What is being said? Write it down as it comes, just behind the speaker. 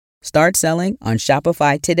Start selling on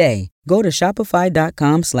Shopify today. Go to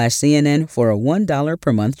shopify.com/CNN for a $1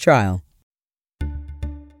 per month trial.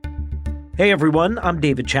 Hey everyone, I'm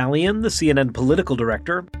David Chalian, the CNN political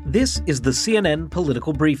director. This is the CNN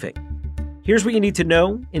Political Briefing. Here's what you need to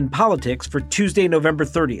know in politics for Tuesday, November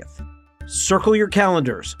 30th. Circle your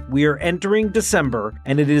calendars. We are entering December,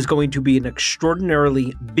 and it is going to be an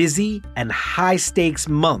extraordinarily busy and high-stakes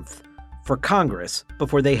month for Congress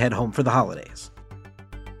before they head home for the holidays.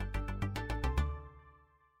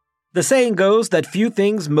 The saying goes that few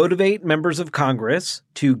things motivate members of Congress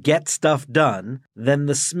to get stuff done than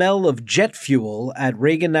the smell of jet fuel at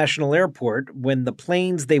Reagan National Airport when the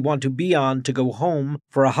planes they want to be on to go home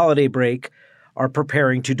for a holiday break are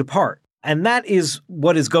preparing to depart. And that is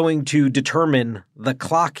what is going to determine the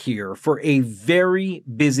clock here for a very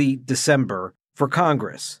busy December for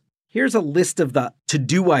Congress. Here's a list of the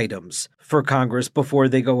to-do items for Congress before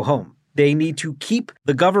they go home. They need to keep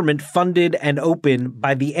the government funded and open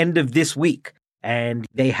by the end of this week. And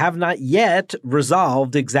they have not yet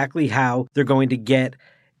resolved exactly how they're going to get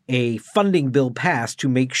a funding bill passed to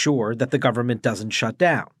make sure that the government doesn't shut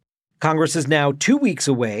down. Congress is now 2 weeks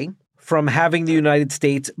away from having the United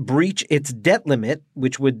States breach its debt limit,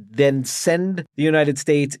 which would then send the United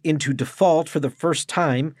States into default for the first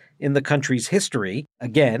time in the country's history.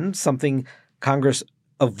 Again, something Congress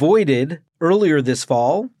avoided earlier this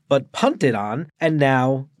fall, but punted on, and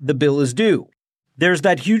now the bill is due. There's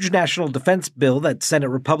that huge national defense bill that Senate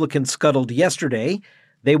Republicans scuttled yesterday.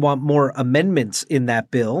 They want more amendments in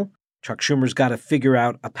that bill. Chuck Schumer's got to figure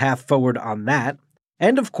out a path forward on that.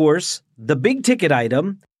 And of course, the big ticket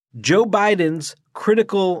item, Joe Biden's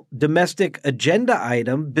critical domestic agenda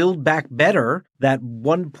item, Build Back Better, that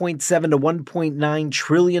 $1.7 to $1.9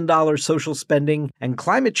 trillion social spending and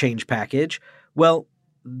climate change package. Well,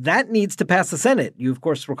 that needs to pass the Senate. You, of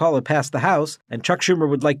course, recall it passed the House, and Chuck Schumer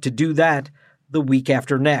would like to do that the week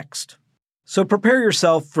after next. So prepare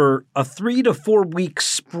yourself for a 3 to 4 week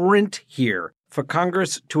sprint here for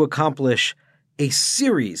Congress to accomplish a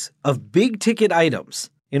series of big-ticket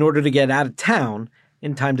items in order to get out of town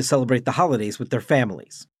in time to celebrate the holidays with their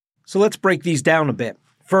families. So let's break these down a bit.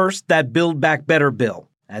 First, that Build Back Better bill.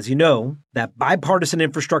 As you know, that bipartisan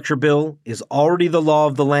infrastructure bill is already the law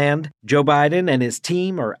of the land. Joe Biden and his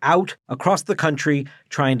team are out across the country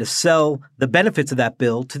trying to sell the benefits of that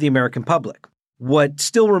bill to the American public. What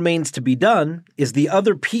still remains to be done is the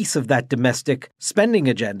other piece of that domestic spending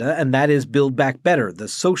agenda, and that is Build Back Better, the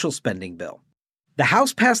social spending bill. The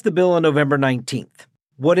House passed the bill on November 19th.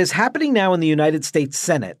 What is happening now in the United States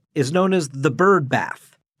Senate is known as the bird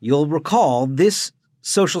bath. You'll recall this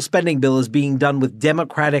social spending bill is being done with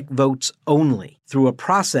Democratic votes only through a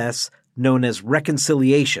process known as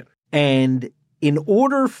reconciliation. And in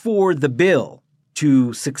order for the bill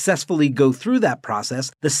to successfully go through that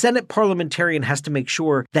process, the Senate parliamentarian has to make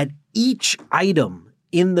sure that each item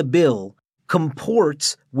in the bill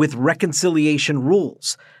comports with reconciliation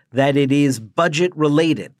rules, that it is budget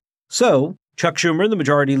related. So Chuck Schumer, the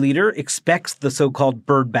majority leader, expects the so-called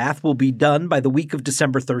bird bath will be done by the week of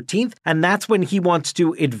December 13th, and that's when he wants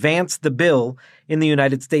to advance the bill in the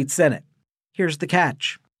United States Senate. Here's the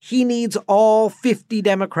catch. He needs all 50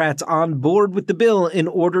 Democrats on board with the bill in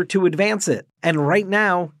order to advance it. And right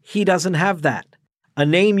now, he doesn't have that. A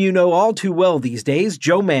name you know all too well these days,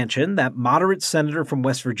 Joe Manchin, that moderate senator from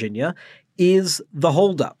West Virginia, is the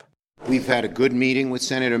holdup. We've had a good meeting with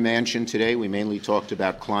Senator Manchin today. We mainly talked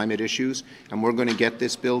about climate issues, and we're going to get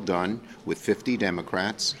this bill done with 50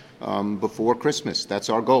 Democrats before Christmas. That's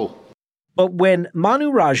our goal. But when Manu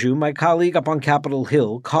Raju, my colleague up on Capitol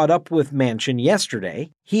Hill, caught up with Manchin yesterday,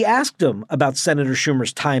 he asked him about Senator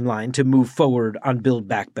Schumer's timeline to move forward on Build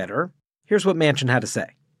Back Better. Here's what Manchin had to say.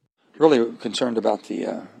 Really concerned about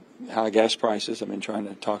the high gas prices. I've been trying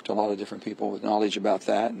to talk to a lot of different people with knowledge about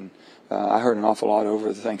that, and I heard an awful lot over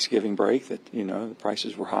the Thanksgiving break that, the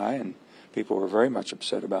prices were high, and people were very much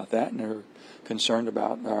upset about that, and they're concerned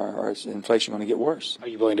about our inflation going to get worse. Are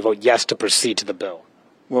you willing to vote yes to proceed to the bill?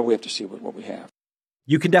 Well, we have to see what we have.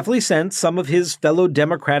 You can definitely sense some of his fellow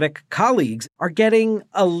Democratic colleagues are getting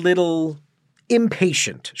a little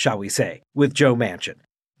impatient, shall we say, with Joe Manchin.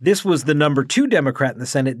 This was the number 2 Democrat in the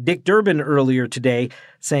Senate, Dick Durbin, earlier today,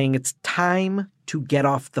 saying it's time to get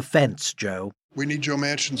off the fence, Joe. We need Joe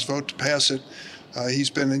Manchin's vote to pass it. He's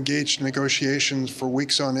been engaged in negotiations for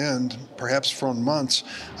weeks on end, perhaps for months.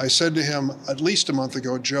 I said to him at least a month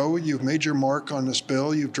ago, Joe, you've made your mark on this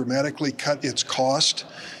bill. You've dramatically cut its cost.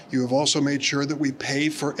 You have also made sure that we pay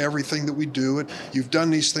for everything that we do. You've done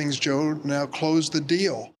these things, Joe. Now close the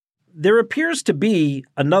deal. there appears to be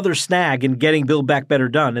another snag in getting Build Back Better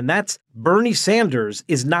done, and that's Bernie Sanders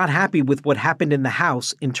is not happy with what happened in the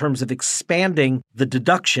House in terms of expanding the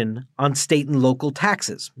deduction on state and local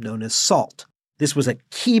taxes, known as SALT. This was a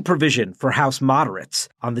key provision for House moderates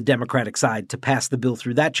on the Democratic side to pass the bill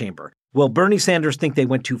through that chamber. Well, Bernie Sanders think they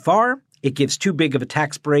went too far. It gives too big of a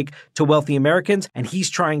tax break to wealthy Americans, and he's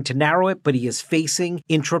trying to narrow it, but he is facing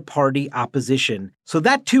intra-party opposition. So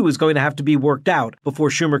that, too, is going to have to be worked out before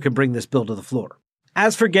Schumer can bring this bill to the floor.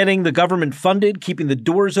 As for getting the government funded, keeping the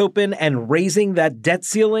doors open, and raising that debt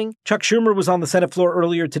ceiling, Chuck Schumer was on the Senate floor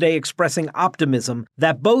earlier today expressing optimism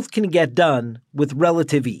that both can get done with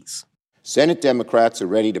relative ease. Senate Democrats are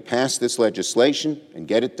ready to pass this legislation and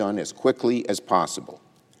get it done as quickly as possible.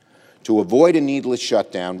 To avoid a needless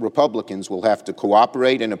shutdown, Republicans will have to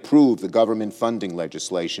cooperate and approve the government funding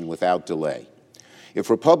legislation without delay. If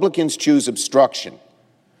Republicans choose obstruction,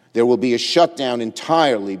 there will be a shutdown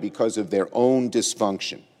entirely because of their own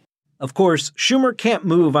dysfunction. Of course, Schumer can't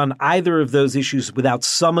move on either of those issues without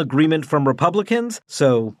some agreement from Republicans,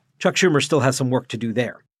 so Chuck Schumer still has some work to do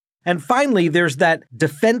there. And finally, there's that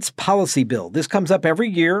defense policy bill. This comes up every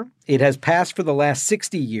year. It has passed for the last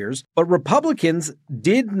 60 years, but Republicans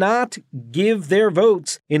did not give their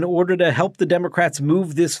votes in order to help the Democrats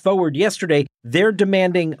move this forward yesterday. They're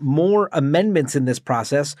demanding more amendments in this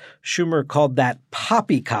process. Schumer called that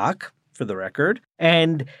poppycock, for the record,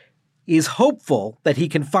 and is hopeful that he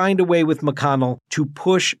can find a way with McConnell to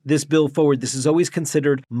push this bill forward. This is always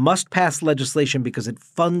considered must-pass legislation because it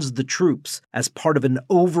funds the troops as part of an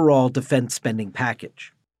overall defense spending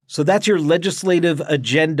package. So that's your legislative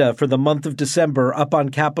agenda for the month of December up on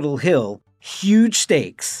Capitol Hill. Huge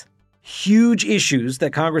stakes, huge issues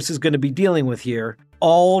that Congress is going to be dealing with here,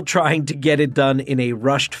 all trying to get it done in a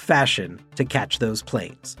rushed fashion to catch those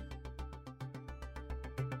planes.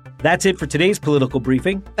 That's it for today's political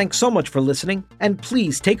briefing. Thanks so much for listening, and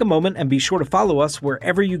please take a moment and be sure to follow us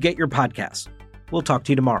wherever you get your podcasts. We'll talk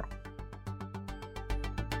to you tomorrow.